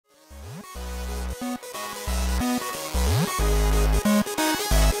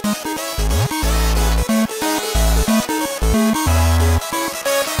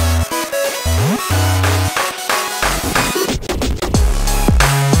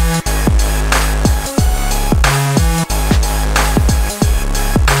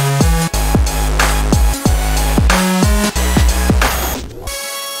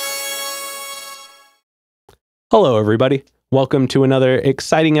Hello, everybody. Welcome to another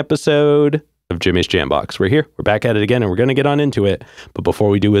exciting episode of Jimmy's Jambox. We're here. We're back at it again, and we're going to get on into it. But before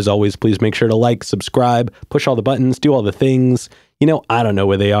we do, as always, please make sure to like, subscribe, push all the buttons, do all the things. You know, I don't know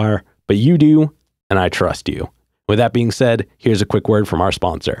where they are, but you do, and I trust you. With that being said, here's a quick word from our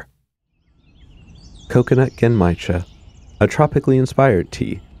sponsor. Coconut Genmaicha, a tropically inspired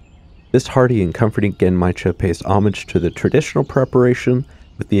tea. This hearty and comforting Genmaicha pays homage to the traditional preparation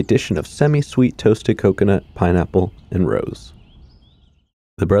with the addition of semi-sweet toasted coconut, pineapple, and rose.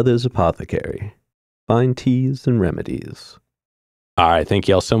 The Brothers Apothecary. Fine teas and remedies. All right, thank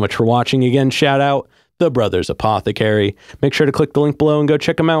you all so much for watching. Again, shout out The Brothers Apothecary. Make sure to click the link below and go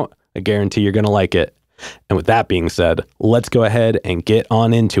check them out. I guarantee you're going to like it. And with that being said, let's go ahead and get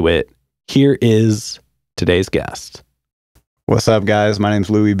on into it. Here is today's guest. What's up, guys? My name's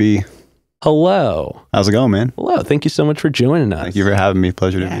Loui B. Hello. How's it going, man? Hello. Thank you so much for joining us. Thank you for having me.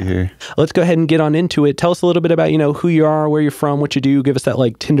 Pleasure to be here. Let's go ahead and get on into it. Tell us a little bit about, who you are, where you're from, what you do. Give us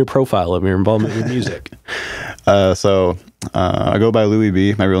that Tinder profile of your involvement with music. I go by Loui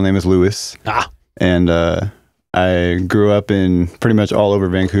B. My real name is Louis. And I grew up in pretty much all over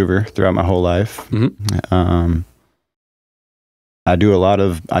Vancouver throughout my whole life. Mm-hmm. I do a lot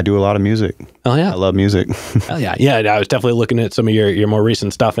of music. Oh yeah, I love music. Hell yeah, yeah. I was definitely looking at some of your more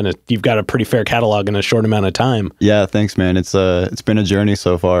recent stuff, and you've got a pretty fair catalog in a short amount of time. Yeah, thanks, man. It's been a journey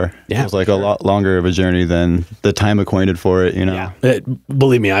so far. Yeah, it's like a lot longer of a journey than the time acquainted for it. Yeah,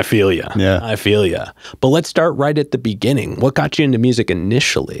 believe me, I feel you. Yeah, I feel you. But let's start right at the beginning. What got you into music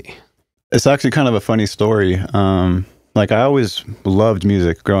initially? It's actually kind of a funny story. I always loved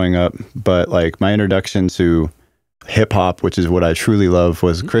music growing up, but my introduction to hip hop, which is what I truly love,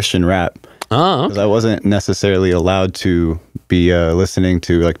 was Christian rap. Oh, because I wasn't necessarily allowed to be listening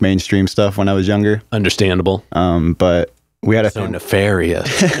to mainstream stuff when I was younger. Understandable. But we had so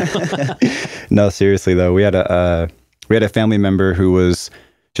nefarious. No, seriously though, we had a family member who was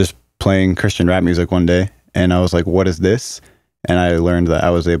just playing Christian rap music one day, and I was like, "What is this?" And I learned that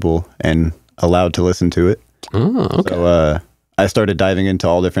I was able and allowed to listen to it. Oh, okay. So I started diving into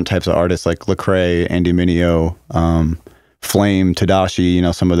all different types of artists like Lecrae, Andy Mineo, Flame,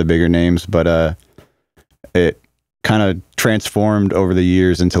 Tadashi, some of the bigger names. But it kind of transformed over the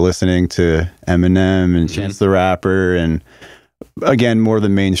years into listening to Eminem and Chance the Rapper, and again, more of the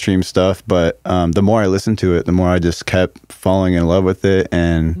mainstream stuff. But the more I listened to it, the more I just kept falling in love with it.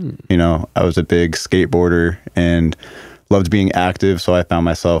 And, I was a big skateboarder and loved being active. So I found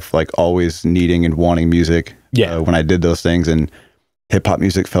myself always needing and wanting music. Yeah, when I did those things, and hip hop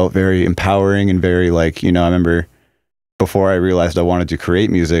music felt very empowering and very I remember before I realized I wanted to create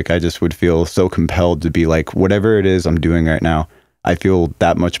music, I just would feel so compelled to be whatever it is I'm doing right now, I feel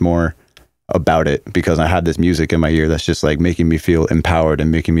that much more about it because I had this music in my ear that's just making me feel empowered and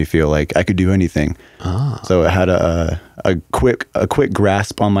making me feel like I could do anything. So it had a quick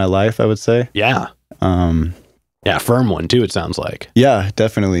grasp on my life, I would say. Yeah. Yeah, firm one too, it sounds like. Yeah,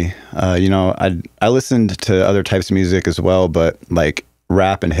 definitely. I listened to other types of music as well, but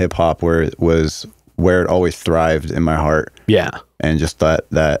rap and hip hop was where it always thrived in my heart. Yeah. And just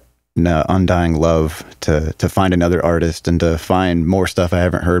that undying love to find another artist and to find more stuff I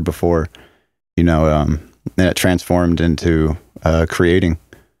haven't heard before, and it transformed into creating.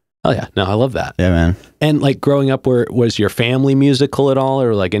 Oh yeah, no, I love that. Yeah, man. And growing up, was your family musical at all,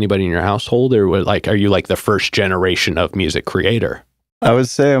 or anybody in your household, or are you the first generation of music creator? I would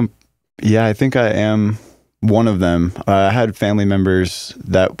say, I think I am one of them. I had family members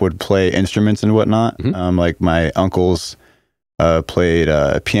that would play instruments and whatnot. Mm-hmm. My uncles played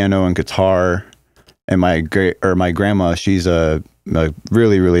piano and guitar, and my grandma, she's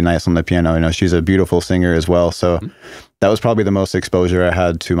really, really nice on the piano. She's a beautiful singer as well. So. Mm-hmm. That was probably the most exposure I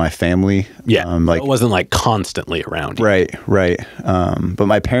had to my family. Yeah, it wasn't constantly around you. Right. But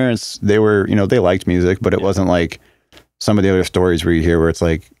my parents, they were, they liked music, but it wasn't like some of the other stories where you hear where it's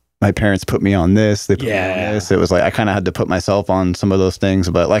my parents put me on this, they put me on this. It was I kind of had to put myself on some of those things.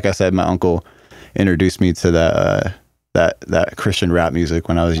 But like I said, my uncle introduced me to that Christian rap music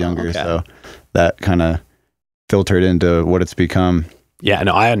when I was younger. Okay. So that kind of filtered into what it's become. Yeah,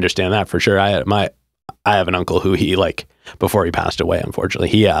 no, I understand that for sure. I have an uncle who he before he passed away, unfortunately,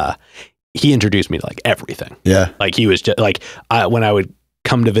 he introduced me to everything. Yeah. He was just when I would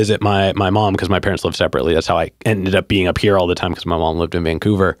come to visit my mom, because my parents live separately. That's how I ended up being up here all the time, because my mom lived in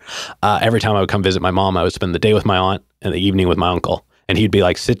Vancouver. Every time I would come visit my mom, I would spend the day with my aunt and the evening with my uncle. And he'd be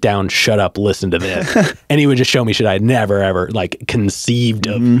like, sit down, shut up, listen to this. And he would just show me shit I'd never, ever like conceived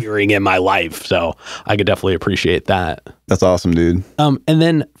of hearing in my life. So I could definitely appreciate that. That's awesome, dude. And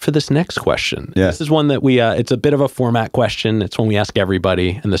then for this next question, this is one that we, it's a bit of a format question. It's one we ask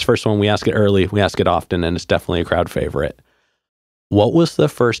everybody. And this first one, we ask it early, we ask it often, and it's definitely a crowd favorite. What was the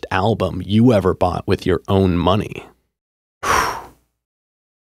first album you ever bought with your own money?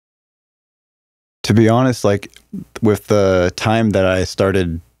 To be honest, like with the time that I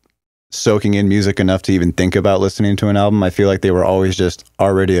started soaking in music enough to even think about listening to an album, I feel like they were always just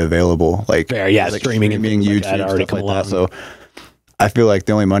already available. Like, fair, yeah, like streaming and YouTube, like already stuff like that. So I feel like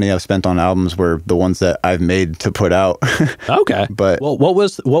the only money I've spent on albums were the ones that I've made to put out. Okay. But well, what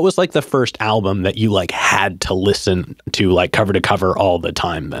was like the first album that you like had to listen to like cover to cover all the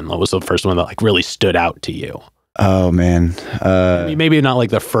time then? What was the first one that like really stood out to you? Oh man. I mean, maybe not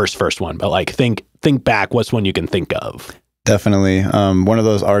like the first one, but like think back, what's one you can think of? Definitely. One of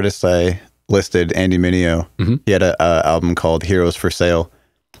those artists I listed, Andy Mineo, he had a album called Heroes for Sale.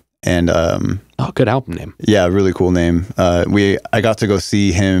 And oh, good album name. Yeah, really cool name. I got to go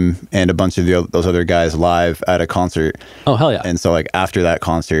see him and a bunch of those other guys live at a concert. Oh, hell yeah. And so like after that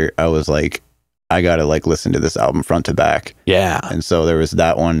concert, I was like, I gotta like listen to this album front to back. Yeah. And so there was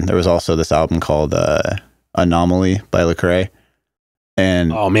that one. There was also this album called Anomaly by Linktree.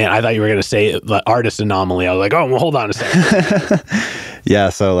 And oh man, I thought you were gonna say the artist Anomaly. I was like, oh, well, hold on a second. Yeah,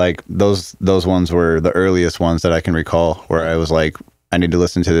 so like those ones were the earliest ones that I can recall, where I was like, I need to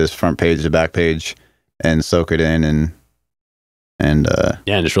listen to this front page to back page and soak it in and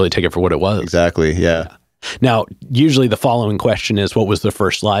yeah, and just really take it for what it was. Exactly. Yeah. Now, usually the following question is, what was the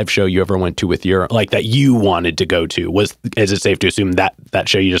first live show you ever went to with your, like, that you wanted to go to? Is it safe to assume that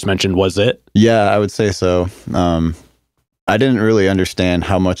show you just mentioned was it? Yeah, I would say so. I didn't really understand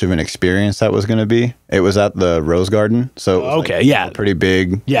how much of an experience that was going to be. It was at the Rose Garden, so it was okay, yeah, pretty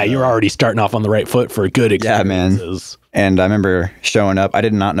big. Yeah, you were already starting off on the right foot for good experiences. Yeah, man. And I remember showing up. I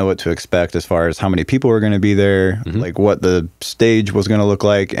did not know what to expect as far as how many people were going to be there, like what the stage was going to look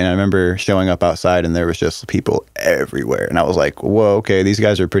like. And I remember showing up outside, and there was just people everywhere. And I was like, "Whoa, okay, these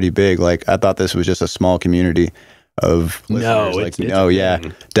guys are pretty big." Like I thought this was just a small community of listeners. No, like, yeah,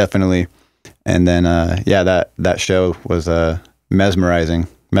 definitely. And then, yeah, that show was mesmerizing.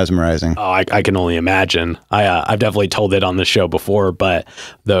 Oh, I can only imagine. I've definitely told it on the show before, but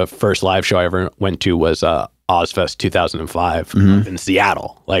the first live show I ever went to was Ozfest 2005 in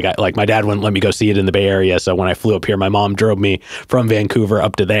Seattle. Like my dad wouldn't let me go see it in the Bay Area, so when I flew up here, my mom drove me from Vancouver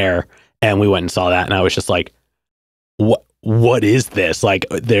up to there, and we went and saw that, and I was just like, what is this? Like,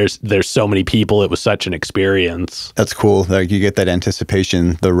 there's so many people. It was such an experience. That's cool. Like you get that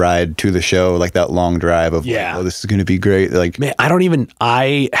anticipation, the ride to the show, like that long drive of, yeah, like, oh, this is going to be great. Like, man,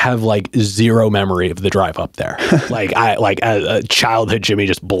 I have like zero memory of the drive up there. Like a childhood Jimmy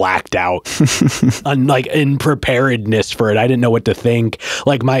just blacked out, like in preparedness for it. I didn't know what to think.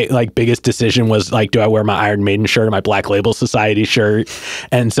 Like my biggest decision was like, do I wear my Iron Maiden shirt or my Black Label Society shirt?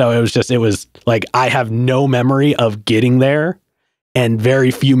 And so it was like, I have no memory of getting there and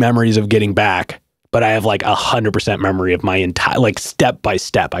very few memories of getting back, but I have like 100% memory of my entire, like step by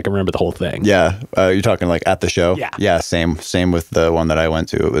step. I can remember the whole thing. Yeah. You're talking like at the show? Yeah. Yeah. Same with the one that I went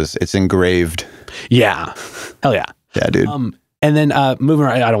to. It's engraved. Yeah. Hell yeah. Yeah, dude. And then moving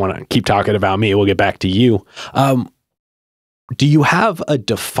on, I don't want to keep talking about me. We'll get back to you. Do you have a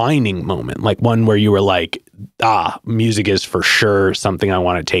defining moment, like one where you were like, music is for sure something I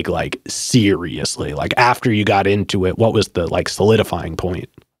want to take like seriously? Like after you got into it, what was the like solidifying point?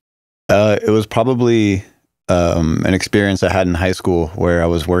 It was probably an experience I had in high school where I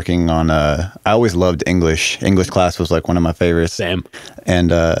was working on I always loved English. English class was like one of my favorites. Same.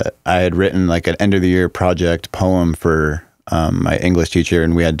 And I had written like an end of the year project poem for my English teacher,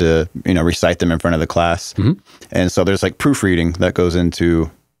 and we had to, recite them in front of the class. And so there's like proofreading that goes into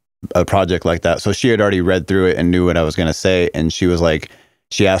a project like that. So she had already read through it and knew what I was going to say. And she was like,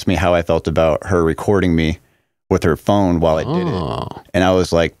 she asked me how I felt about her recording me with her phone while I did it. And I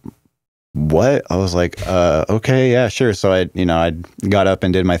was like, what? I was like, okay, yeah, sure. So I got up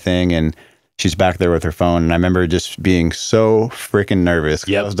and did my thing, and she's back there with her phone. And I remember just being so freaking nervous.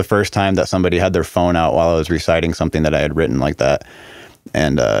 Yep. That was the first time that somebody had their phone out while I was reciting something that I had written like that.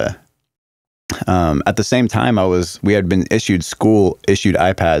 And at the same time, we had been issued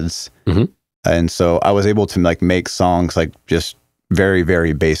iPads. And so I was able to like make songs, like just very,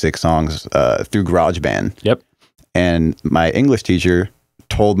 very basic songs through GarageBand. Yep. And my English teacher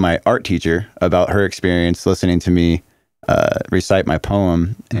told my art teacher about her experience listening to me recite my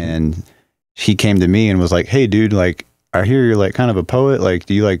poem, and he came to me and was like, "Hey, dude, like, I hear you're like kind of a poet. Like,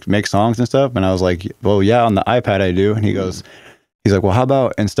 do you like make songs and stuff?" And I was like, "Well, yeah, on the iPad I do." And he goes, he's like, "Well, how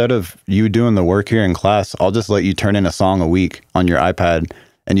about instead of you doing the work here in class, I'll just let you turn in a song a week on your iPad,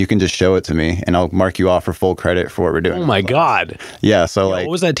 and you can just show it to me, and I'll mark you off for full credit for what we're doing." Oh my God. Yeah. So Yo, like,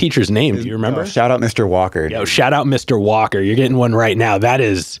 what was that teacher's name? Do you remember? Shout out Mr. Walker. Yo, shout out Mr. Walker. You're getting one right now. That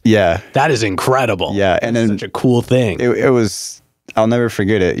is incredible. Yeah. And then such a cool thing. It was, I'll never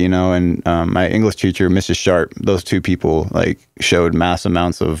forget it, you know, and my English teacher, Mrs. Sharp, those two people like showed mass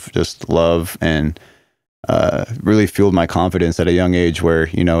amounts of just love and really fueled my confidence at a young age where,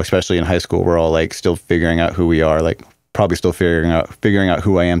 you know, especially in high school, we're all like still figuring out who we are, like probably still figuring out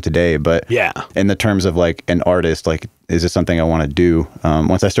who I am today. But yeah, in the terms of like an artist, like, is this something I want to do?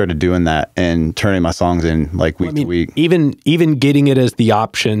 Once I started doing that and turning my songs in like week to week, even getting it as the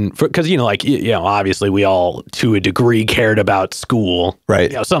option for, because, you know, like, you know, obviously we all to a degree cared about school,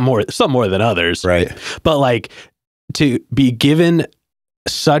 right? You know, some more than others, right? But like to be given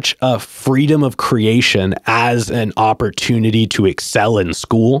such a freedom of creation as an opportunity to excel in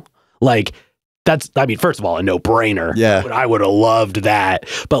school, like, that's, I mean, first of all, a no-brainer. Yeah. I would have loved that.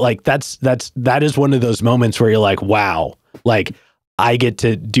 But like, that is one of those moments where you're like, wow, like I get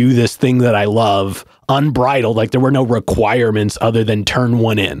to do this thing that I love unbridled. Like there were no requirements other than turn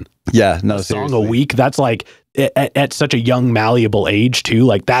one in. Yeah. No, a seriously. song a week. That's like at such a young, malleable age too.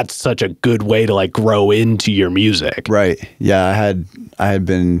 Like that's such a good way to like grow into your music. Right. Yeah. I had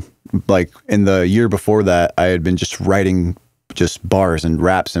been like in the year before that, I had been just writing just bars and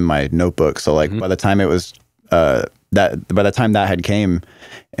raps in my notebook. So like by the time it was by the time that had came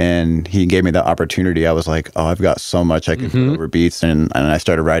and he gave me the opportunity, I was like, oh, I've got so much I can put over beats, and I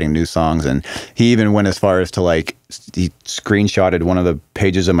started writing new songs. And he even went as far as to like, he screenshotted one of the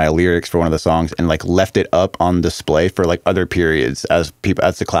pages of my lyrics for one of the songs and like left it up on display for like other periods as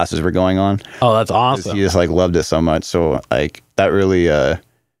the classes were going on. Oh, that's awesome. He just like loved it so much. So like that really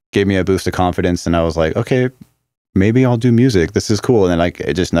gave me a boost of confidence, and I was like, okay, maybe I'll do music. This is cool. And then like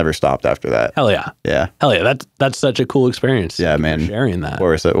it just never stopped after that. Hell yeah. Yeah. Hell yeah. That's such a cool experience. Yeah, Thank you man. for sharing that. Of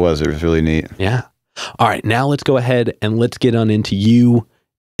course it was really neat. Yeah. All right. Now let's go ahead and let's get on into you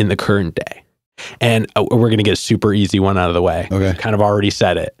in the current day. And we're going to get a super easy one out of the way. Okay. You kind of already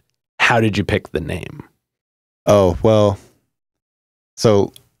said it. How did you pick the name? Oh, well,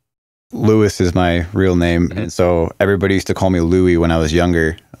 so Louis is my real name. And so everybody used to call me Louis when I was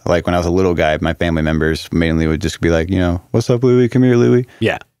younger. Like when I was a little guy, my family members mainly would just be like, you know, what's up, Louis? Come here, Louis.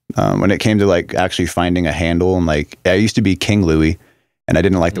 Yeah. When it came to like actually finding a handle, and like I used to be King Louis, and I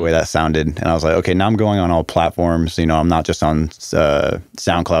didn't like the way that sounded. And I was like, okay, now I'm going on all platforms. You know, I'm not just on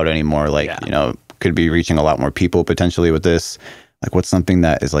SoundCloud anymore. Like, you know, could be reaching a lot more people potentially with this. Like, what's something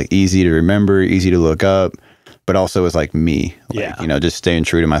that is like easy to remember, easy to look up, but also is like me. Like, you know, just staying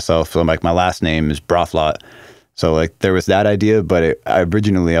true to myself. So like my last name is Brothlot. So like there was that idea, but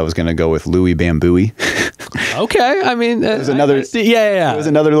originally I was going to go with Loui Bambooey. Okay. I mean, it was another, it was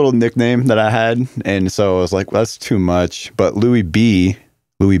another little nickname that I had. And so I was like, well, that's too much. But Loui B,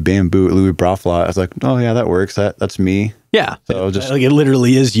 Loui Bamboo, Loui Brothlot, I was like, oh yeah, that works. That's me. Yeah. So just like it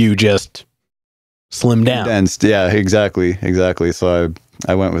literally is you just slimmed down. Condensed. Yeah, exactly. So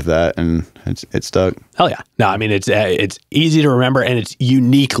I went with that, and it stuck. Hell yeah. No, I mean, it's easy to remember, and it's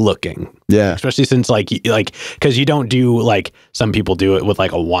unique looking. Yeah. Especially since like, because you don't do like some people do it with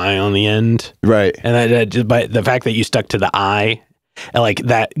like a Y on the end. Right. And but the fact that you stuck to the I, and like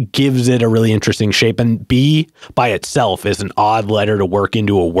that gives it a really interesting shape. And B by itself is an odd letter to work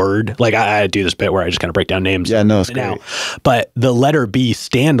into a word. Like I do this bit where I just kind of break down names. Yeah, no, it's great. But the letter B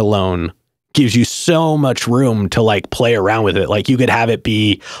standalone gives you so much room to like play around with it. Like you could have it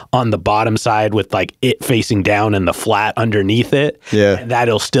be on the bottom side with like it facing down and the flat underneath it. Yeah. And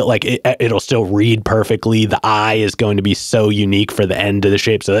that'll still like it'll still read perfectly. The I is going to be so unique for the end of the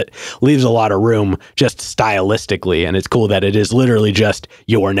shape. So that leaves a lot of room just stylistically. And it's cool that it is literally just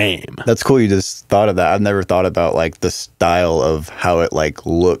your name. That's cool. You just thought of that. I've never thought about like the style of how it like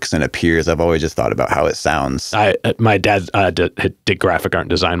looks and appears. I've always just thought about how it sounds. My dad did graphic art and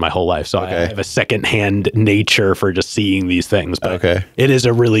design my whole life. So I have a secondhand nature for just seeing these things. But it is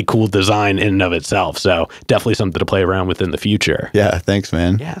a really cool design in and of itself. So definitely something to play around with in the future. Yeah. Thanks,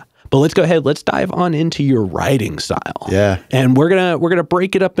 man. Yeah. But let's go ahead. Let's dive on into your writing style. Yeah. And we're gonna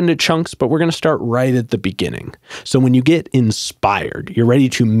break it up into chunks, but we're gonna start right at the beginning. So when you get inspired, you're ready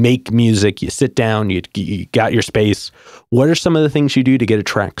to make music, you sit down, you got your space. What are some of the things you do to get a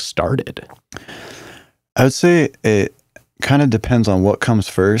track started? I would say it kind of depends on what comes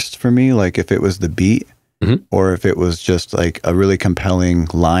first for me. Like if it was the beat, or if it was just like a really compelling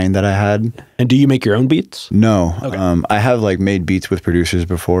line that I had. And do you make your own beats? No. Okay. I have like made beats with producers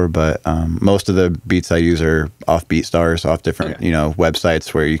before, but most of the beats I use are off BeatStars, off different,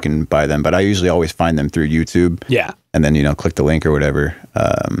 websites where you can buy them. But I usually always find them through YouTube. Yeah. And then, click the link or whatever.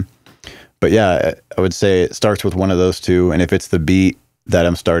 But yeah, I would say it starts with one of those two. And if it's the beat that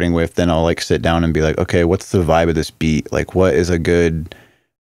I'm starting with, then I'll like sit down and be like, okay, what's the vibe of this beat? Like, what is a good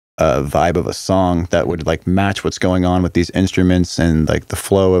vibe of a song that would like match what's going on with these instruments and like the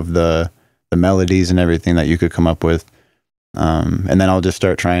flow of the melodies and everything that you could come up with. And then I'll just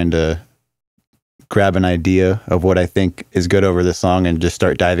start trying to grab an idea of what I think is good over the song and just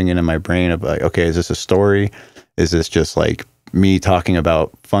start diving into my brain of like, okay, is this a story? Is this just like me talking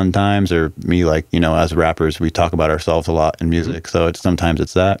about fun times, or me like, as rappers, we talk about ourselves a lot in music. So sometimes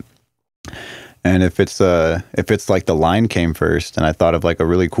it's that. And if it's like the line came first and I thought of like a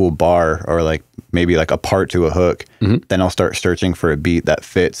really cool bar or like maybe like a part to a hook, then I'll start searching for a beat that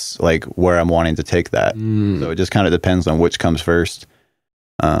fits like where I'm wanting to take that. So it just kind of depends on which comes first.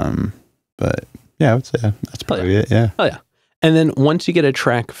 But yeah, I would say that's probably it. Yeah. Oh yeah. And then once you get a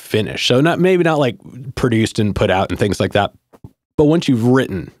track finished, so maybe not like produced and put out and things like that, but once you've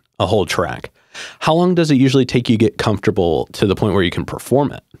written a whole track, how long does it usually take you to get comfortable to the point where you can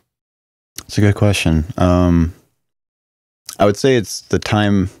perform it? It's a good question. I would say the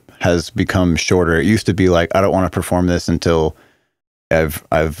time has become shorter. It used to be like, I don't want to perform this until I've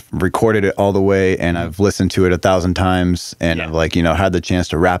recorded it all the way and I've listened to it 1,000 times and I've like, had the chance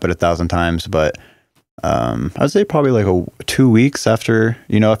to rap it 1,000 times. But I would say probably like 2 weeks after,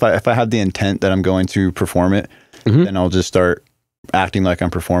 if I have the intent that I'm going to perform it, then I'll just start acting like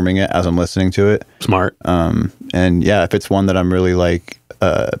I'm performing it as I'm listening to it. Smart. And yeah, if it's one that I'm really like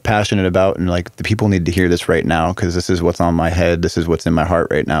passionate about and like the people need to hear this right now because this is what's on my head, this is what's in my heart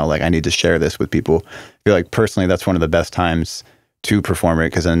right now, like I need to share this with people. I feel like personally that's one of the best times to perform it,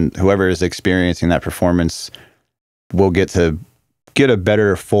 because then whoever is experiencing that performance will get to get a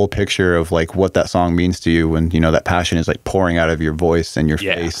better full picture of like what that song means to you when that passion is like pouring out of your voice and your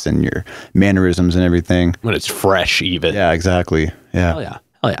face and your mannerisms and everything. When it's fresh even. Yeah, exactly. Yeah. Hell yeah.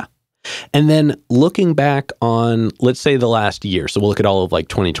 Hell yeah. And then looking back on, let's say the last year, so we'll look at all of like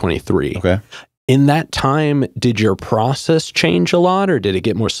 2023. Okay. In that time, did your process change a lot, or did it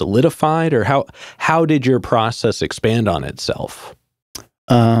get more solidified, or how did your process expand on itself?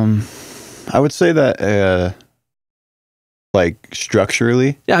 I would say that like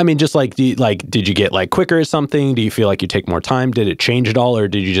structurally. Yeah, I mean, just like, did you get like quicker at something? Do you feel like you take more time? Did it change at all, or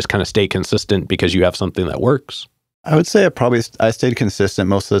did you just kind of stay consistent because you have something that works? I would say I stayed consistent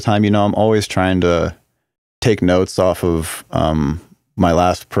most of the time. I'm always trying to take notes off of my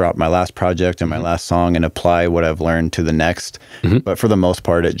last project and my last song and apply what I've learned to the next. But for the most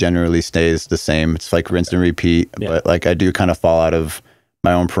part, it generally stays the same. It's like rinse and repeat. Yeah. But like I do kind of fall out of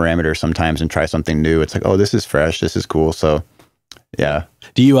my own parameter sometimes and try something new. It's like, oh, this is fresh. This is cool. So yeah.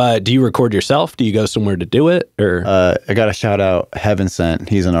 Do you record yourself? Do you go somewhere to do it? Or I got to shout out Heaven Sent.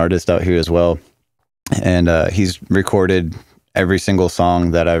 He's an artist out here as well. And he's recorded every single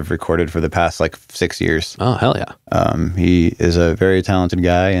song that I've recorded for the past like 6 years. Oh, hell yeah. He is a very talented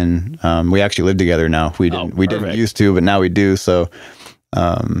guy, and we actually live together now. We didn't used to, but now we do. So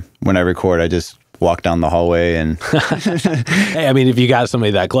when I record, I just walk down the hallway and hey, I mean, if you got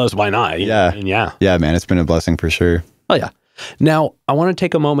somebody that close, why not? Yeah. Yeah, man, it's been a blessing for sure. Oh yeah. Now, I want to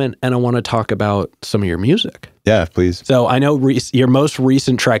take a moment and I want to talk about some of your music. Yeah, please. So I know your most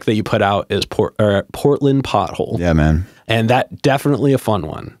recent track that you put out is Portland Pothole. Yeah, man. And that definitely a fun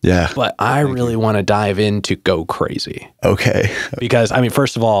one. Yeah. But I really want to dive into Go Crazy. Okay. Because, I mean,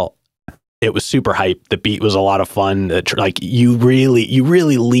 first of all, it was super hype. The beat was a lot of fun. Like you really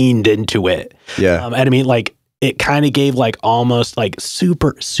leaned into it. Yeah. And I mean, like, it kind of gave like almost like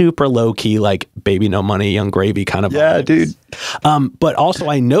super, super low key, like Baby No Money, Young Gravy kind of vibes. Dude. But also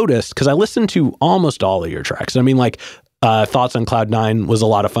I noticed, because I listened to almost all of your tracks. I mean, like Thoughts on Cloud 9 was a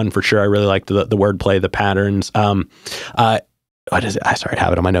lot of fun for sure. I really liked the wordplay, the patterns. What is it? I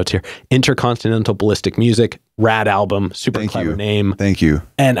have it on my notes here. Intercontinental Ballistic Music, rad album, super clever name. Thank you.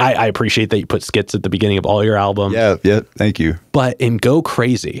 And I appreciate that you put skits at the beginning of all your albums. Yeah, thank you. But in Go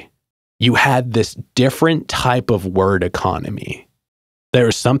Crazy, you had this different type of word economy.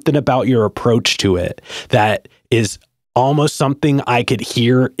 There's something about your approach to it that is almost something I could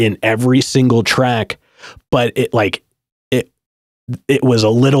hear in every single track, but it was a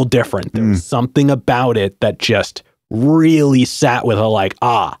little different. There was something about it that just really sat with a like,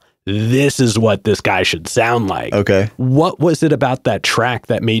 this is what this guy should sound like. Okay. What was it about that track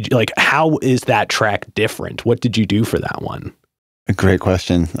that made you, like, how is that track different? What did you do for that one? Great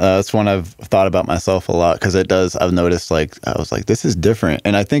question. That's one I've thought about myself a lot because it does. I've noticed like I was like, this is different,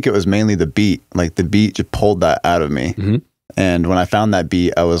 and I think it was mainly the beat. Like the beat just pulled that out of me. And when I found that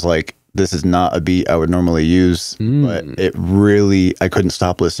beat, I was like, this is not a beat I would normally use, but it really, I couldn't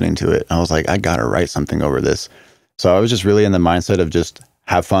stop listening to it. I was like, I gotta write something over this. So I was just really in the mindset of just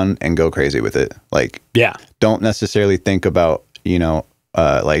have fun and go crazy with it. Like, don't necessarily think about, you know,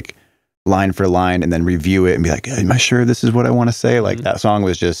 like line for line and then review it and be like, am I sure this is what I want to say? Like that song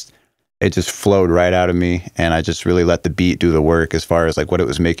was just, it just flowed right out of me. And I just really let the beat do the work as far as like what it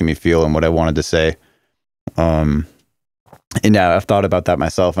was making me feel and what I wanted to say. And yeah, I've thought about that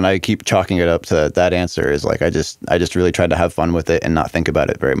myself, and I keep chalking it up to that answer is like, I just really tried to have fun with it and not think about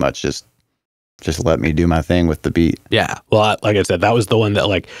it very much. Just let me do my thing with the beat. Yeah. Well, like I said, that was the one that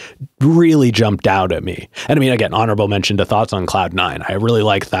like really jumped out at me. And I mean, again, honorable mention to Thoughts on Cloud 9. I really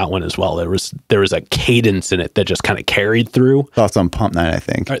liked that one as well. There was a cadence in it that just kind of carried through. Thoughts on Pump 9, I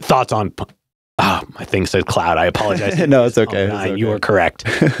think. Thoughts on my thing said Cloud. I apologize. No, it's okay. It's okay. You are correct.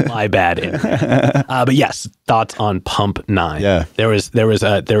 My bad. But yes, Thoughts on Pump 9. Yeah. There was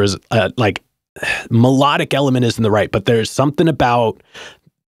like melodic element isn't the right, but there's something about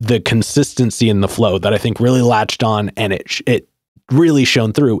the consistency in the flow that I think really latched on, and it really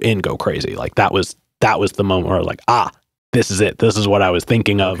shone through in Go Crazy. Like that was the moment where I was like, this is it. This is what I was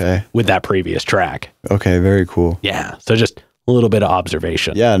thinking of with that previous track. Okay, very cool. Yeah. So just a little bit of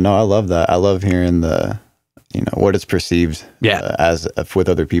observation. Yeah, no, I love that. I love hearing the, you know, what it's perceived as with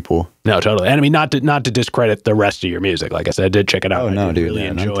other people. No, totally. And I mean, not to discredit the rest of your music. Like I said, I did check it out. Oh, no, dude. Really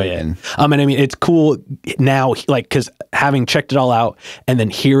enjoy it. And I mean, it's cool now, like, because having checked it all out and then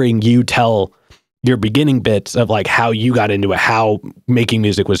hearing you tell your beginning bits of like how you got into it, how making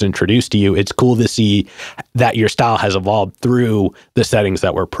music was introduced to you, it's cool to see that your style has evolved through the settings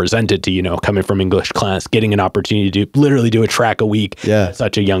that were presented to you, know, coming from English class, getting an opportunity to literally do a track a week at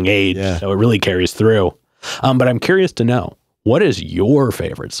such a young age. So it really carries through. But I'm curious to know, what is your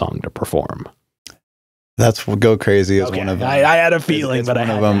favorite song to perform? That's Go Crazy is one of them. I had a feeling, but I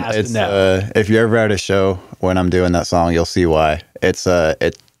had to ask to know. If you're ever at a show when I'm doing that song, you'll see why.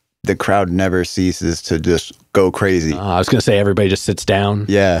 The crowd never ceases to just go crazy. I was going to say everybody just sits down,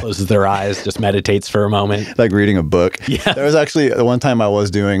 closes their eyes, just meditates for a moment. Like reading a book. Yeah. There was actually the one time I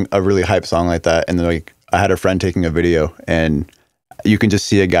was doing a really hype song like that, and like I had a friend taking a video, and you can just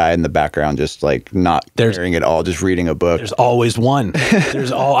see a guy in the background just like not caring at all, just reading a book. There's always one.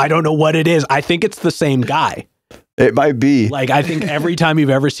 I don't know what it is. I think it's the same guy. It might be. Like, I think every time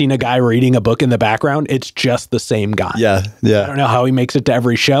you've ever seen a guy reading a book in the background, it's just the same guy. Yeah, yeah. I don't know how he makes it to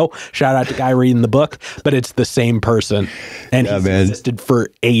every show. Shout out to guy reading the book, but it's the same person. And he's existed for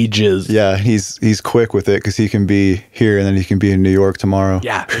ages. Yeah, he's quick with it because he can be here and then he can be in New York tomorrow.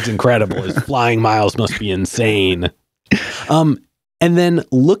 Yeah, it's incredible. His flying miles must be insane. And then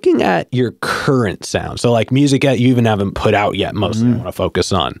looking at your current sound, so like music that you even haven't put out yet, mostly I want to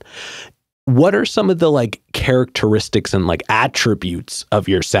focus on. What are some of the like characteristics and like attributes of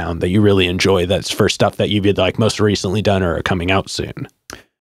your sound that you really enjoy that's for stuff that you've like most recently done or are coming out soon?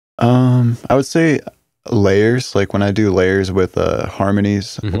 I would say layers, like when I do layers with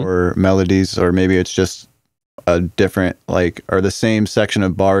harmonies or melodies, or maybe it's just a different like or the same section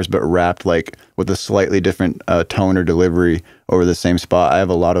of bars but wrapped like with a slightly different tone or delivery over the same spot. I have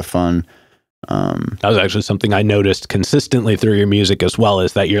a lot of fun. That was actually something I noticed consistently through your music as well,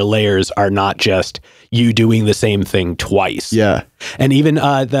 is that your layers are not just you doing the same thing twice. Yeah. And even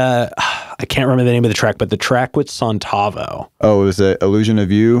I can't remember the name of the track, but the track with Santavo. Oh, was it Illusion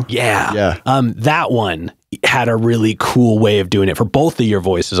of You? Yeah. Yeah. That one had a really cool way of doing it for both of your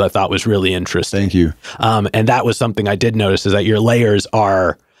voices. I thought was really interesting. Thank you. And that was something I did notice, is that your layers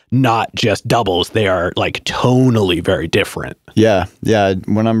are not just doubles, they are like tonally very different. Yeah. Yeah.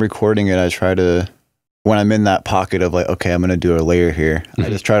 When I'm recording it, I try to, when I'm in that pocket of like, okay, I'm going to do a layer here, I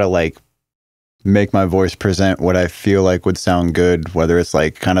just try to like make my voice present what I feel like would sound good, whether it's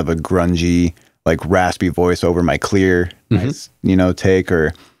like kind of a grungy, like raspy voice over my clear, nice, you know, take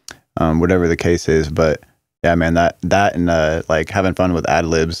or whatever the case is. But yeah, man, that and like having fun with ad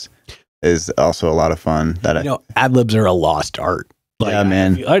libs is also a lot of fun. That you know, ad libs are a lost art. Like, yeah,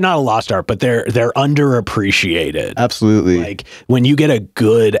 man. Not a lost art, but they're underappreciated. Absolutely. Like when you get a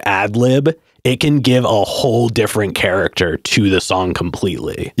good ad lib, it can give a whole different character to the song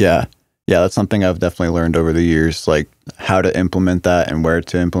completely. Yeah. Yeah, that's something I've definitely learned over the years, like how to implement that and where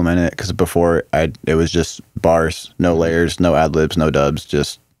to implement it. Because before, it was just bars, no layers, no ad libs, no dubs,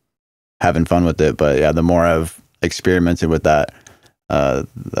 just having fun with it. But yeah, the more I've experimented with that,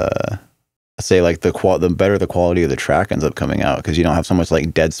 say like the better the quality of the track ends up coming out, because you don't have so much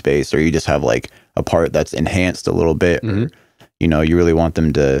like dead space, or you just have like a part that's enhanced a little bit, or, you know, you really want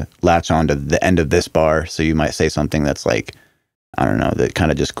them to latch on to the end of this bar. So you might say something that's like, I don't know, that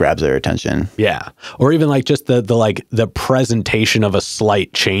kind of just grabs their attention. Yeah. Or even like just the presentation of a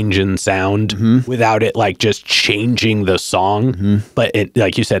slight change in sound without it like just changing the song. But it,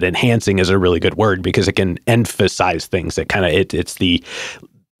 like you said, enhancing is a really good word because it can emphasize things. It kind of, it's the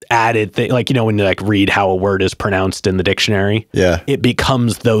added thing, like, you know, when you like read how a word is pronounced in the dictionary, it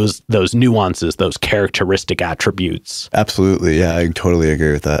becomes those nuances, those characteristic attributes. Absolutely. Yeah, I totally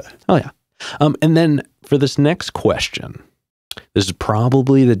agree with that. Oh yeah. And then for this next question, this is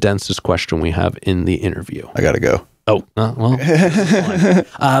probably the densest question we have in the interview. I gotta go. Oh, well,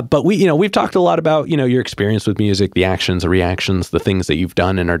 but we've talked a lot about, you know, your experience with music, the actions, the reactions, the things that you've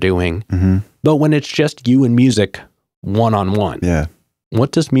done and are doing. But when it's just you and music one-on-one,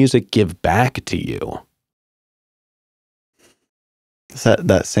 what does music give back to you? It's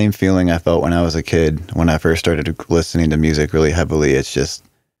that same feeling I felt when I was a kid, when I first started listening to music really heavily. It's just,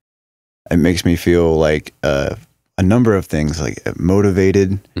 it makes me feel like a number of things, like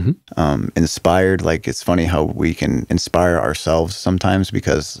motivated, inspired. Like, it's funny how we can inspire ourselves sometimes,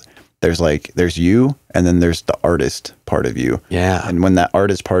 because there's you, and then there's the artist part of you. Yeah. And when that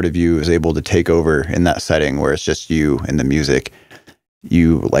artist part of you is able to take over in that setting where it's just you and the music,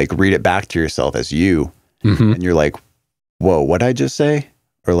 you like read it back to yourself as you, and you're like, whoa, what'd I just say?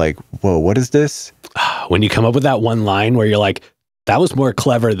 Or like, whoa, what is this? When you come up with that one line where you're like, that was more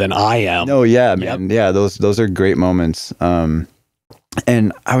clever than I am. No, yeah, man. Yeah, those are great moments. And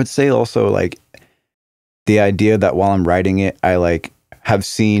I would say also, like, the idea that while I'm writing it, I like have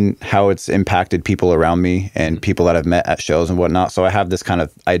seen how it's impacted people around me and people that I've met at shows and whatnot. So I have this kind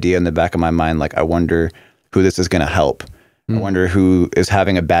of idea in the back of my mind, like, I wonder who this is going to help. I wonder who is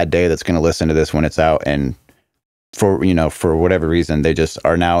having a bad day that's going to listen to this when it's out, and for whatever reason, they just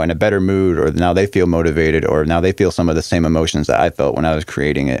are now in a better mood, or now they feel motivated, or now they feel some of the same emotions that I felt when I was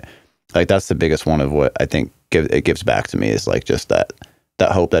creating it. Like, that's the biggest one of what I think it gives back to me, is like just that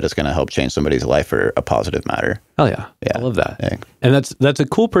hope that it's going to help change somebody's life for a positive matter. Oh yeah. I love that. Yeah. And that's a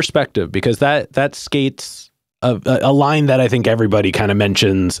cool perspective, because that skates a line that I think everybody kind of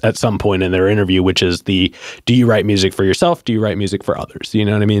mentions at some point in their interview, which is do you write music for yourself? Do you write music for others? You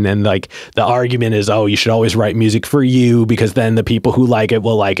know what I mean? And like, the argument is, oh, you should always write music for you, because then the people who like it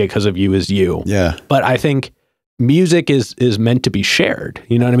will like it because of you as you. Yeah. But I think music is meant to be shared.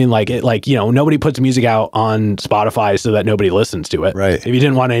 You know what I mean? Like, you know, nobody puts music out on Spotify so that nobody listens to it. Right. If you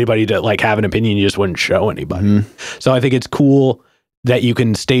didn't want anybody to like have an opinion, you just wouldn't show anybody. So I think it's cool that you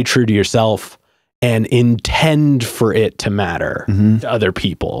can stay true to yourself and intend for it to matter to other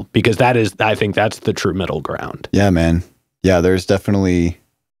people, because I think that's the true middle ground. Yeah, man. Yeah, there's definitely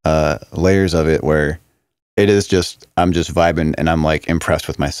layers of it where it is just, I'm just vibing and I'm like impressed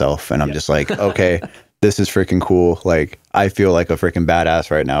with myself, and I'm just like, okay, this is freaking cool. Like, I feel like a freaking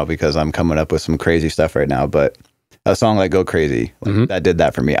badass right now because I'm coming up with some crazy stuff right now. But a song like Go Crazy, like, that did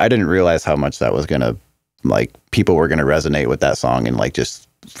that for me. I didn't realize how much that was gonna, like, people were gonna resonate with that song and like just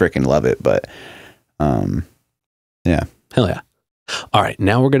freaking love it. But yeah. Hell yeah. All right.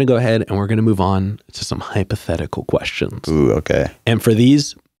 Now we're going to go ahead and we're going to move on to some hypothetical questions. Ooh, okay. And for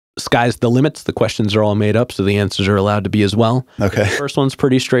these, sky's the limits. The questions are all made up, so the answers are allowed to be as well. Okay. The first one's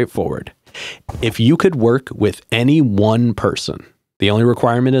pretty straightforward. If you could work with any one person, the only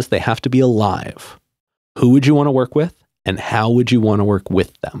requirement is they have to be alive, who would you want to work with, and how would you want to work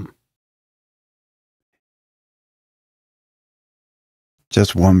with them?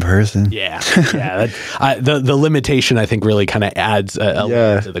 Just one person. Yeah. Yeah. The limitation, I think, really kind of adds a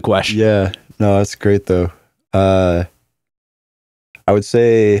layer to the question. Yeah. No, that's great, though. I would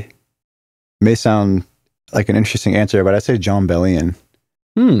say, may sound like an interesting answer, but I'd say John Bellion.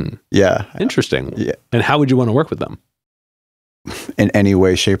 Yeah. Interesting. Yeah. And how would you want to work with them? In any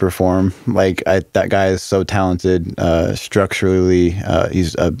way, shape, or form. Like, that guy is so talented structurally.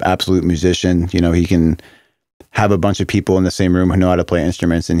 He's an absolute musician. You know, he can have a bunch of people in the same room who know how to play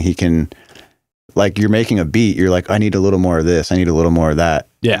instruments, and he can, like, you're making a beat, you're like, I need a little more of this, I need a little more of that.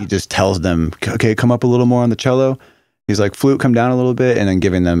 Yeah. He just tells them, okay, come up a little more on the cello. He's like, flute, come down a little bit, and then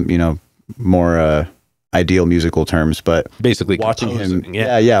giving them, you know, more ideal musical terms. But basically watching him,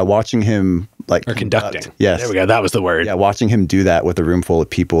 watching him, like, or conducting. Yes. There we go. That was the word. Yeah. Watching him do that with a room full of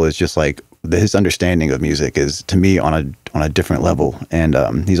people is just like, his understanding of music is, to me, on a different level. And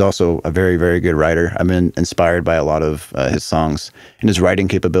he's also a very, very good writer. I've been inspired by a lot of his songs and his writing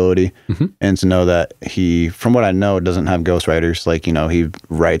capability. And to know that he, from what I know, doesn't have ghostwriters. Like, you know, he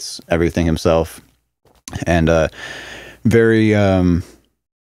writes everything himself. And very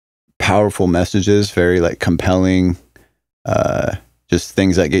powerful messages, very, like, compelling, just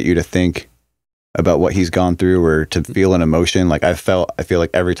things that get you to think. about what he's gone through, or to feel an emotion. Like I feel like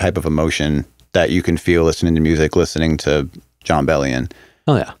every type of emotion that you can feel listening to music, listening to Jon Bellion.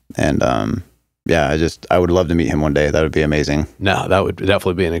 Oh yeah. And yeah, I would love to meet him one day. That would be amazing. No, that would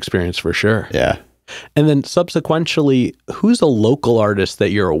definitely be an experience for sure. Yeah. And then subsequently, who's a local artist that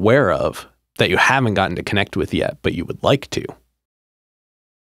you're aware of that you haven't gotten to connect with yet, but you would like to?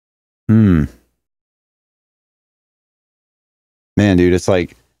 Man, dude, it's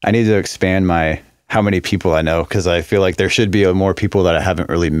like I need to expand how many people I know, because I feel like there should be more people that I haven't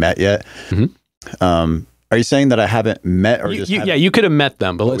really met yet. Are you saying that I haven't met, or yeah, you could have met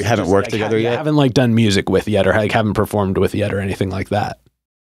them, but we haven't worked together yet? Haven't like done music with yet, or like haven't performed with yet, or anything like that.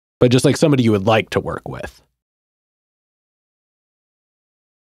 But just like somebody you would like to work with.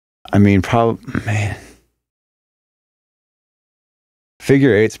 I mean, man.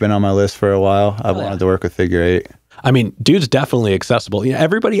 Figure Eight's been on my list for a while. I've wanted to work with Figure Eight. I mean, dude's definitely accessible. Yeah,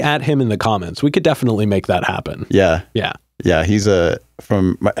 everybody at him in the comments. We could definitely make that happen. Yeah. Yeah. Yeah, he's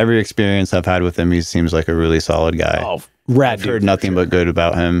from every experience I've had with him, he seems like a really solid guy. Oh, rad I've heard nothing but good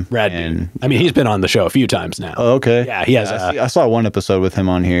about him. Rad dude. I mean, he's been on the show a few times now. Oh, okay. Yeah, he has. I saw one episode with him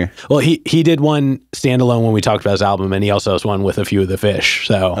on here. Well, he did one standalone when we talked about his album, and he also has one with a few of the Fish.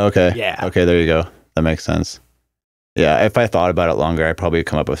 So okay. Yeah. Okay, there you go. That makes sense. Yeah, if I thought about it longer, I'd probably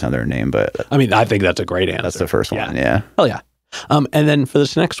come up with another name, but I mean, I think that's a great answer. That's the first one. Yeah. Hell yeah. And then for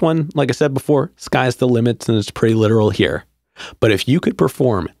this next one, like I said before, sky's the limits, and it's pretty literal here. But if you could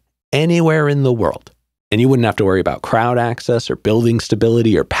perform anywhere in the world, and you wouldn't have to worry about crowd access or building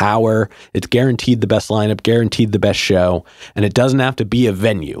stability or power, it's guaranteed the best lineup, guaranteed the best show, and it doesn't have to be a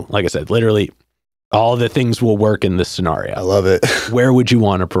venue. Like I said, literally all the things will work in this scenario. I love it. Where would you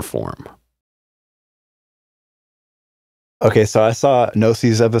want to perform? Okay, so I saw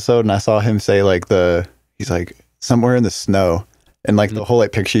Nosi's episode, and I saw him say like he's like somewhere in the snow, and like the whole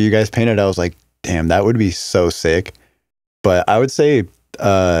like picture you guys painted, I was like, damn, that would be so sick. But I would say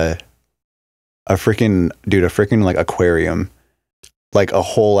a freaking like aquarium, like a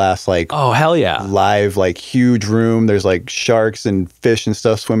whole ass like, oh hell yeah, live like huge room. There's like sharks and fish and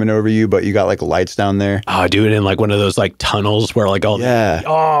stuff swimming over you, but you got like lights down there. Oh, do it in like one of those like tunnels where like all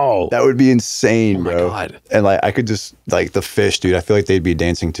oh, that would be insane, bro. God. And like I could just like the fish, dude. I feel like they'd be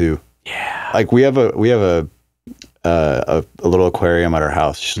dancing too. Yeah, like we have a little aquarium at our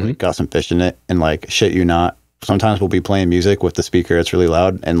house. Just like, got some fish in it, and like shit you not. Sometimes we'll be playing music with the speaker. It's really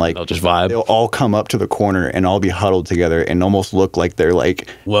loud, and like they'll just vibe. They'll all come up to the corner and all be huddled together and almost look like they're like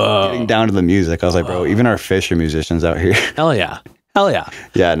getting down to the music. I was like, bro, even our fish are musicians out here. Hell yeah. Hell yeah.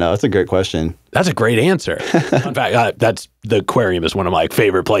 Yeah, no, that's a great question. That's a great answer. In fact, the aquarium is one of my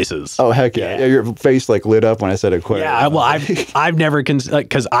favorite places. Oh heck yeah. Yeah, your face like lit up when I said aquarium. Yeah, well, I've never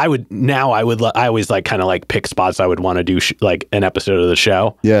because I always like kind of like pick spots I would want to do like an episode of the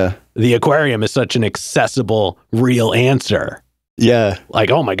show. Yeah. The aquarium is such an accessible, real answer. Yeah.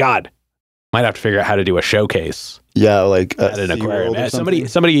 Like, oh my God. Might have to figure out how to do a showcase. Yeah, like at an aquarium.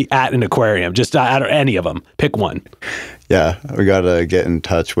 Somebody at an aquarium, just at any of them. Pick one. Yeah, we got to get in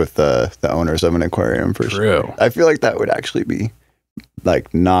touch with the owners of an aquarium for sure. I feel like that would actually be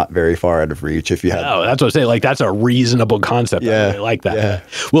like not very far out of reach if you had. No, that's what I say. Like that's a reasonable concept. Yeah, I really like that.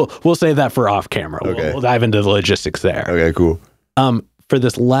 Yeah. We'll save that for off camera. Okay. We'll dive into the logistics there. Okay, cool. For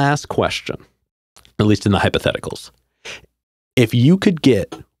this last question, at least in the hypotheticals, if you could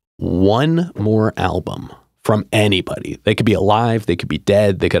get one more album from anybody, they could be alive, they could be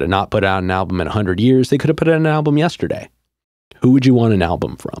dead, they could have not put out an album in 100 years, they could have put out an album yesterday. Who would you want an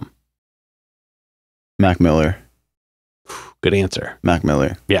album from? Mac Miller. Good answer. Mac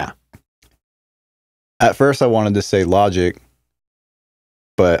Miller. Yeah. At first I wanted to say Logic,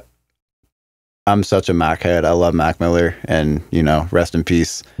 but I'm such a Mac head. I love Mac Miller, and rest in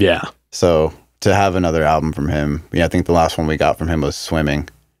peace. Yeah. So to have another album from him, I think the last one we got from him was Swimming.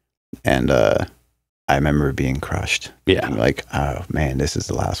 And I remember being crushed. Yeah. Being like, oh man, this is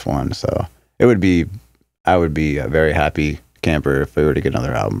the last one. So I would be a very happy camper if we were to get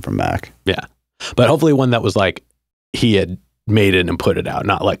another album from Mac. Yeah. But hopefully one that was like he had made it and put it out,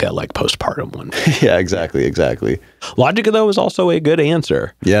 not like a postpartum one. Yeah, exactly. Logic though is also a good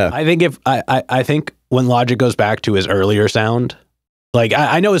answer. Yeah. I think I think when Logic goes back to his earlier sound, like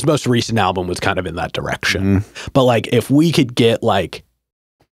I know his most recent album was kind of in that direction. But like if we could get like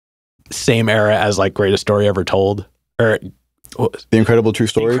same era as like Greatest Story Ever Told, or The Incredible True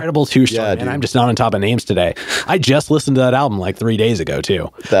Story. Incredible True Story. Yeah, and I'm just not on top of names today. I just listened to that album like 3 days ago too.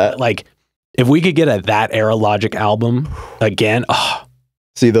 That like if we could get that era Logic album again. Oh.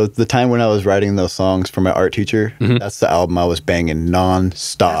 See, the time when I was writing those songs for my art teacher, that's the album I was banging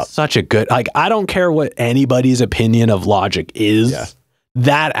nonstop. That's such a good, like, I don't care what anybody's opinion of Logic is. Yeah.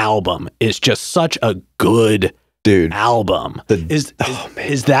 that album is just such a good album. Is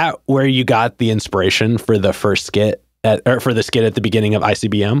that where you got the inspiration for the first skit or for the skit at the beginning of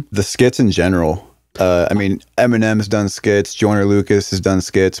ICBM? The skits in general. I mean, Eminem's done skits, Joyner Lucas has done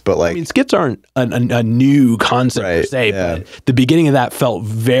skits, but like, I mean, skits aren't a new concept per se, but the beginning of that felt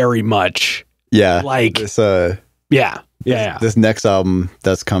very much like this. This next album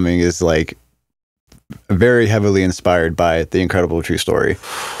that's coming is like very heavily inspired by The Incredible True Story,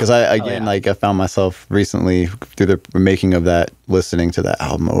 because I found myself recently through the making of that listening to that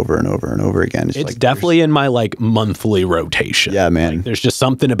album over and over and over again. It's like, definitely in my like monthly rotation. Yeah, man. Like, there's just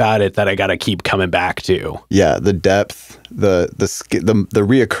something about it that I gotta keep coming back to. Yeah, the depth, the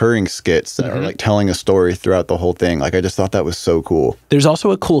reoccurring skits that are like telling a story throughout the whole thing. Like, I just thought that was so cool. There's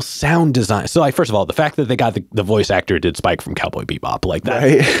also a cool sound design. So like, first of all, the fact that they got the voice actor who did Spike from Cowboy Bebop, like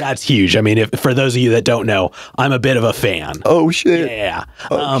that, that's huge. I mean, for those of you that don't know, I'm a bit of a fan. Oh shit. Yeah.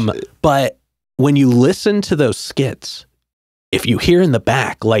 Shit. But when you listen to those skits, if you hear in the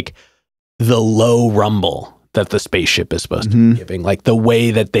back like the low rumble that the spaceship is supposed to be giving, like the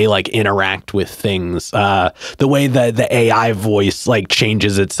way that they like interact with things, the way that the AI voice like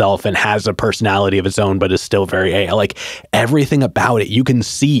changes itself and has a personality of its own, but is still very AI, like everything about it, you can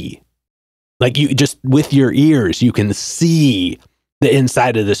see, like you just with your ears, you can see the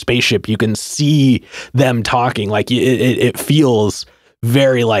inside of the spaceship. You can see them talking. Like it feels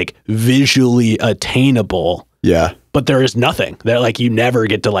very like visually attainable. Yeah. But there is nothing there. Like you never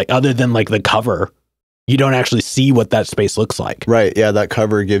get to like, other than like the cover, you don't actually see what that space looks like. Right. Yeah. That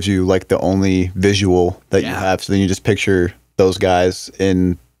cover gives you like the only visual that you have. So then you just picture those guys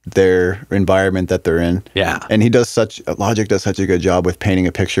in their environment that they're in. Yeah. And Logic does such a good job with painting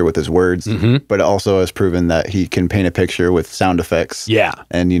a picture with his words, but it also has proven that he can paint a picture with sound effects. Yeah.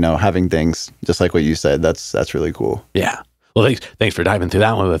 And, you know, having things just like what you said, that's really cool. Yeah. Well, thanks for diving through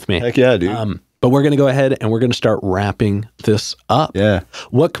that one with me. Heck yeah, dude. But we're going to go ahead and we're going to start wrapping this up. Yeah.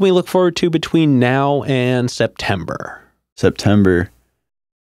 What can we look forward to between now and September? September.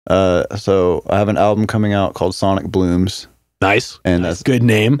 So I have an album coming out called Sonic Blooms. Nice. And that's a good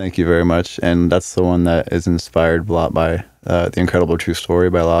name. Thank you very much. And that's the one that is inspired a lot by The Incredible True Story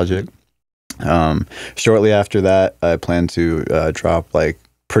by Logic. Shortly after that, I plan to drop like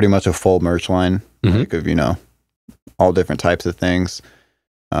pretty much a full merch line, like of, you know, all different types of things.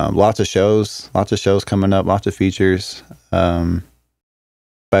 Lots of shows coming up, lots of features.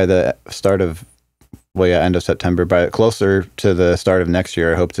 By the start of, end of September, closer to the start of next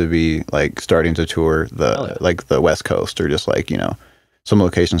year, I hope to be like starting to tour like the West Coast, or just like, you know, some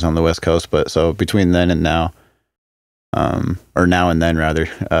locations on the West Coast. But so between then and now, or now and then rather,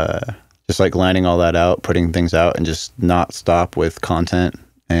 just like lining all that out, putting things out, and just not stop with content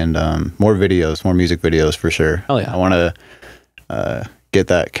and more videos, more music videos for sure. Oh yeah, I want to get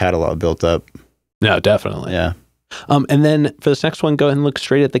that catalog built up. No, definitely. Yeah. And then for this next one, go ahead and look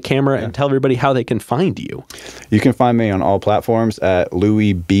straight at the camera and tell everybody how they can find you. You can find me on all platforms at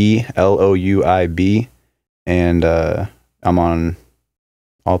Loui B, Louib, and I'm on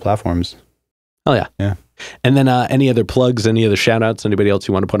all platforms. Oh yeah. Yeah. And then any other plugs, any other shout outs, anybody else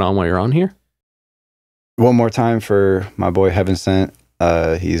you want to put on while you're on here? One more time for my boy Heaven Sent.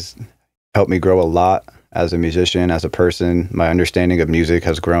 He's helped me grow a lot as a musician, as a person. My understanding of music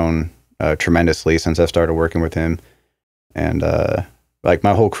has grown tremendously since I started working with him. And like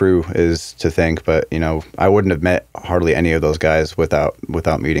my whole crew is to thank, but you know, I wouldn't have met hardly any of those guys without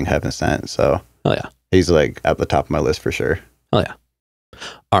meeting Heaven Sent. So he's like at the top of my list for sure. Oh yeah.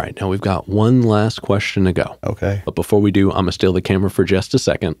 All right, now we've got one last question to go. Okay. But before we do, I'm gonna steal the camera for just a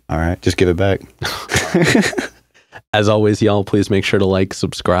second. All right, just give it back. As always, y'all, please make sure to like,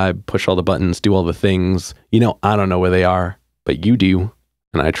 subscribe, push all the buttons, do all the things. You know, I don't know where they are, but you do,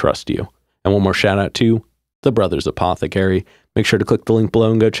 and I trust you. And one more shout out to the Brothers Apothecary. Make sure to click the link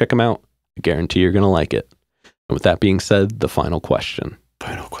below and go check them out. I guarantee you're going to like it. And with that being said, the final question.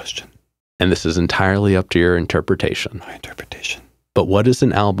 Final question. And this is entirely up to your interpretation. My interpretation. But what is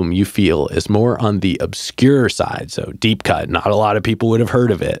an album you feel is more on the obscure side? So deep cut, not a lot of people would have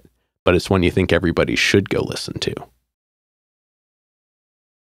heard of it, but it's one you think everybody should go listen to.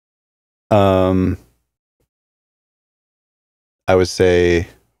 I would say,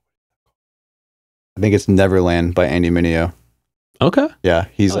 I think it's Neverland by Andy Mineo. Okay. Yeah,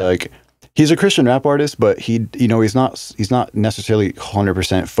 he's he's a Christian rap artist, but he's not necessarily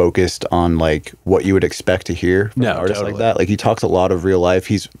 100% focused on like what you would expect to hear from an artist like that. Like he talks a lot of real life.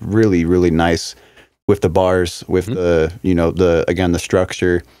 He's really, really nice with the bars, with the, you know, the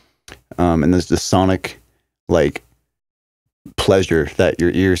structure, and there's the sonic like pleasure that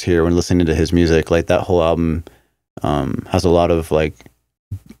your ears hear when listening to his music. Like that whole album has a lot of like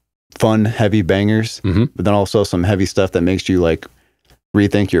fun, heavy bangers, but then also some heavy stuff that makes you like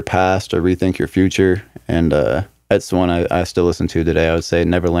rethink your past or rethink your future. And that's the one I still listen to today. I would say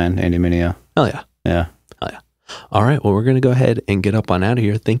Neverland, Andy Mineo. Hell yeah. Yeah. Hell yeah. All right. Well, we're going to go ahead and get up on out of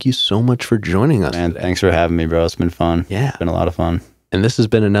here. Thank you so much for joining us. Man, today. thanks for having me, bro. It's been fun. Yeah. It's been a lot of fun. And this has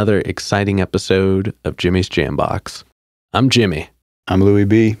been another exciting episode of Jimmy's Jambox. I'm Jimmy. I'm Loui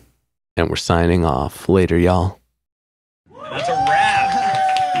B. And we're signing off. Later, y'all. That's a wrap.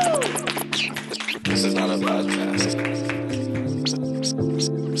 This is not a podcast.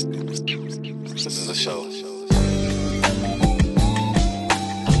 This is a show.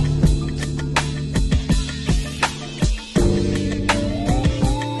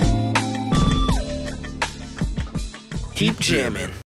 Keep jamming.